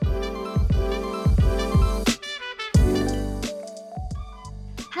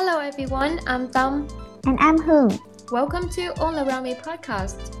Hello everyone, I'm Tom. And I'm Hương. Welcome to All Around Me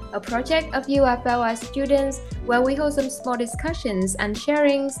podcast, a project of UFLI students where we hold some small discussions and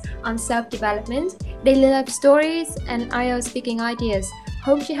sharings on self-development, daily life stories, and IELTS speaking ideas.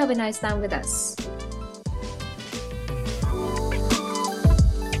 Hope you have a nice time with us.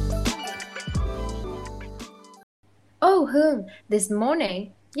 Oh, Hương, this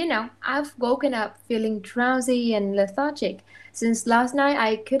morning, I've woken up feeling drowsy and lethargic. Since last night,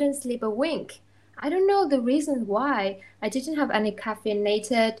 I couldn't sleep a wink. I don't know the reason why. I didn't have any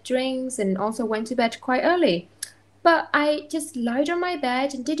caffeinated drinks and also went to bed quite early. But I just lied on my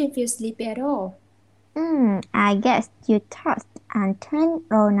bed and didn't feel sleepy at all. I guess you tossed and turned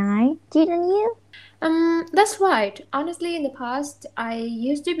all night, didn't you? That's right. Honestly, in the past, I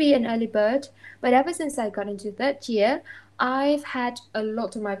used to be an early bird, but ever since I got into third year, I've had a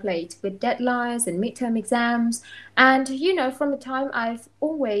lot on my plate with deadlines and midterm exams. And from the time I've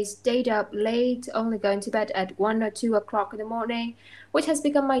always stayed up late, only going to bed at 1 or 2 o'clock in the morning, which has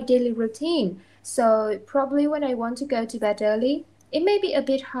become my daily routine. So, probably when I want to go to bed early, it may be a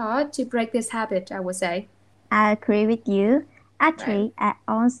bit hard to break this habit, I would say. I agree with you. Actually, Right.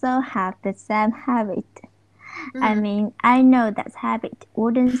 I also have the same habit. Mm-hmm. I know that habit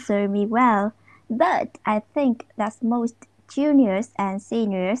wouldn't serve me well, but I think that most juniors and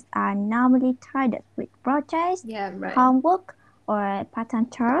seniors are normally tied up with projects, Yeah, right. homework, or part-time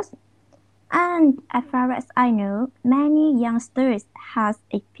chores. And as far as I know, many youngsters have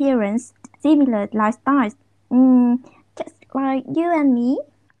experienced similar lifestyles, just like you and me.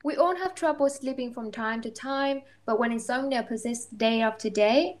 We all have trouble sleeping from time to time, but when insomnia persists day after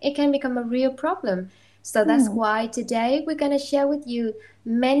day, it can become a real problem. So that's Hmm. why today we're going to share with you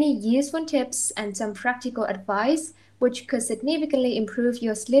many useful tips and some practical advice which could significantly improve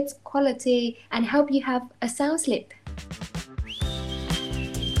your sleep quality and help you have a sound sleep.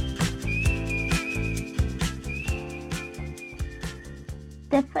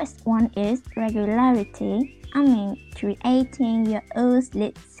 The first one is regularity. Creating your own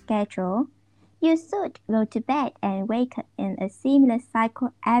sleep schedule. You should go to bed and wake up in a similar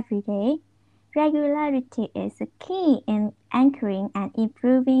cycle every day. Regularity is a key in anchoring and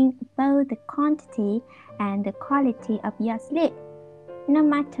improving both the quantity and the quality of your sleep. No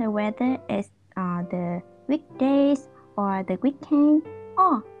matter whether it's the weekdays or the weekend,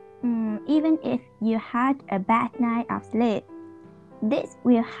 or even if you had a bad night of sleep. This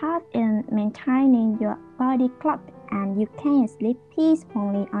will help in maintaining your body clock and you can sleep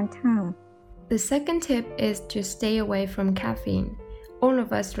peacefully on time. The second tip is to stay away from caffeine. All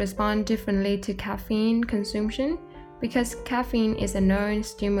of us respond differently to caffeine consumption because caffeine is a known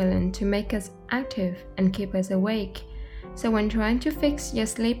stimulant to make us active and keep us awake. So when trying to fix your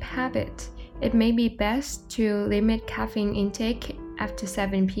sleep habit, it may be best to limit caffeine intake after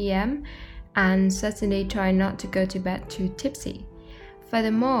 7 p.m. and certainly try not to go to bed too tipsy.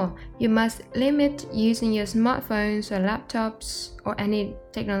 Furthermore, you must limit using your smartphones or laptops or any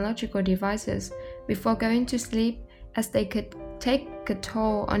technological devices before going to sleep as they could take a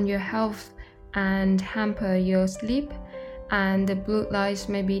toll on your health and hamper your sleep, and the blue lights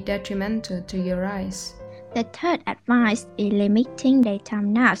may be detrimental to your eyes. The third advice is limiting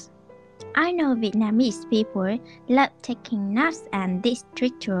daytime naps. I know Vietnamese people love taking naps and this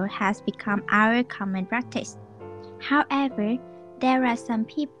ritual has become our common practice. However, there are some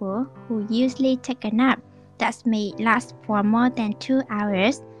people who usually take a nap that may last for more than 2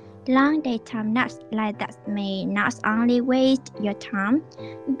 hours. Long daytime naps like that may not only waste your time,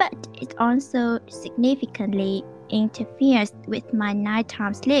 but it also significantly interferes with my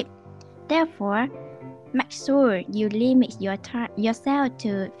nighttime sleep. Therefore, make sure you limit yourself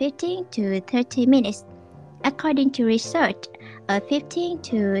to 15 to 30 minutes. According to research, a 15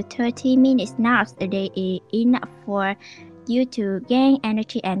 to 30 minutes naps a day is enough for you to gain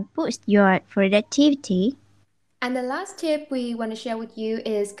energy and boost your productivity. And the last tip we want to share with you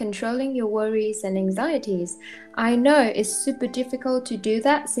is controlling your worries and anxieties. I know it's super difficult to do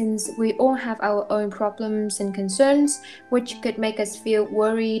that since we all have our own problems and concerns, which could make us feel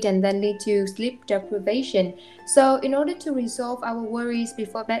worried and then lead to sleep deprivation. So, in order to resolve our worries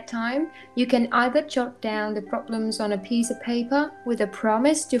before bedtime, you can either jot down the problems on a piece of paper with a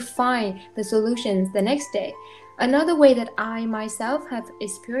promise to find the solutions the next day. Another way that I myself have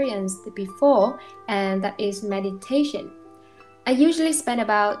experienced before, and that is meditation. I usually spend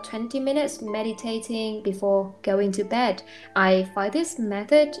about 20 minutes meditating before going to bed. I find this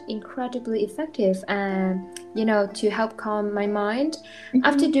method incredibly effective and, to help calm my mind.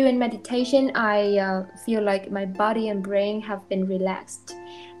 After Mhm. doing meditation, I feel like my body and brain have been relaxed,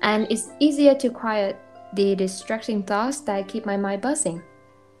 and it's easier to quiet the distracting thoughts that keep my mind buzzing.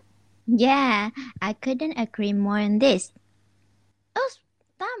 Yeah, I couldn't agree more on this. Oh,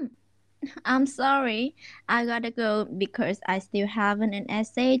 Tom, I'm sorry. I gotta go because I still have an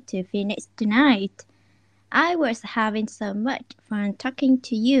essay to finish tonight. I was having so much fun talking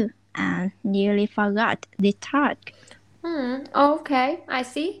to you and nearly forgot the task. Okay, I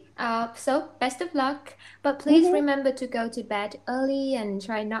see. So best of luck. But please Mhm. remember to go to bed early and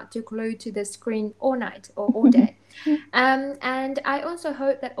try not to glue to the screen all night or all day. And I also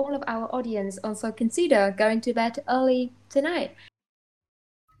hope that all of our audience also consider going to bed early tonight.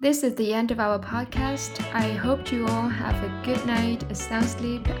 This is the end of our podcast. I hope you all have a good night, a sound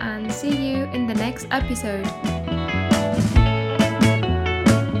sleep, and see you in the next episode.